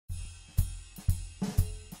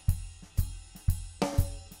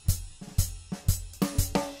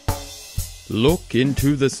Look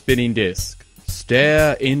into the spinning disc.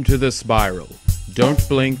 Stare into the spiral. Don't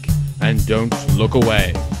blink and don't look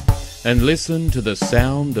away. And listen to the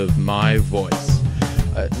sound of my voice.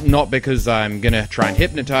 Not because I'm going to try and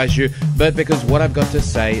hypnotize you, but because what I've got to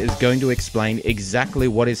say is going to explain exactly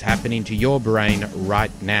what is happening to your brain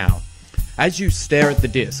right now. As you stare at the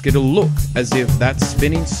disc, it'll look as if that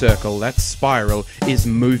spinning circle, that spiral, is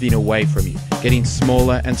moving away from you, getting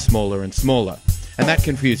smaller and smaller and smaller. And that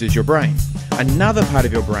confuses your brain. Another part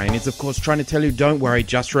of your brain is, of course, trying to tell you, don't worry,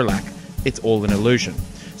 just relax. It's all an illusion.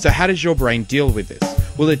 So how does your brain deal with this?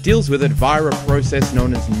 Well, it deals with it via a process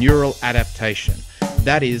known as neural adaptation.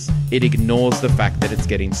 That is, it ignores the fact that it's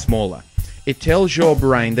getting smaller. It tells your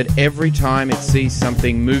brain that every time it sees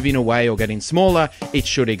something moving away or getting smaller, it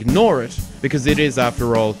should ignore it because it is,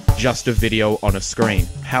 after all, just a video on a screen.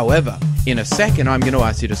 However, in a second, I'm going to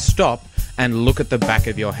ask you to stop and look at the back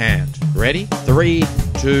of your hand. Ready? 3,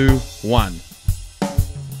 2, 1.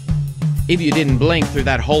 If you didn't blink through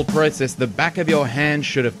that whole process, the back of your hand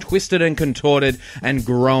should have twisted and contorted and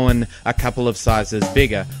grown a couple of sizes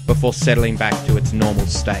bigger before settling back to its normal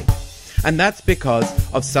state. And that's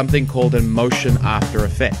because of something called a motion after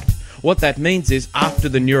effect. What that means is, after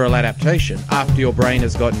the neural adaptation, after your brain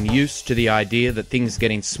has gotten used to the idea that things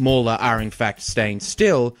getting smaller are in fact staying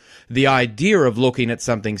still, the idea of looking at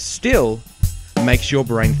something still makes your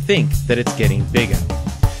brain think that it's getting bigger.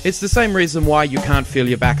 It's the same reason why you can't feel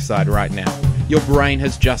your backside right now. Your brain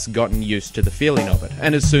has just gotten used to the feeling of it,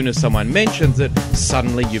 and as soon as someone mentions it,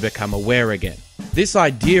 suddenly you become aware again. This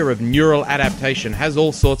idea of neural adaptation has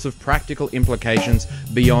all sorts of practical implications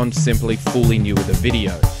beyond simply fooling you with a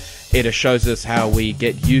video. It shows us how we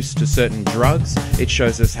get used to certain drugs. It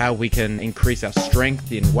shows us how we can increase our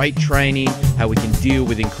strength in weight training, how we can deal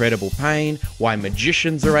with incredible pain, why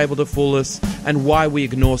magicians are able to fool us, and why we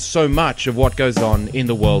ignore so much of what goes on in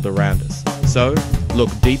the world around us. So, look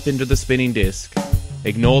deep into the spinning disc,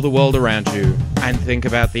 ignore the world around you, and think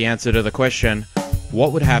about the answer to the question,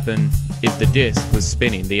 what would happen if the disc was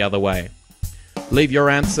spinning the other way? Leave your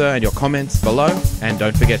answer and your comments below, and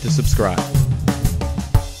don't forget to subscribe.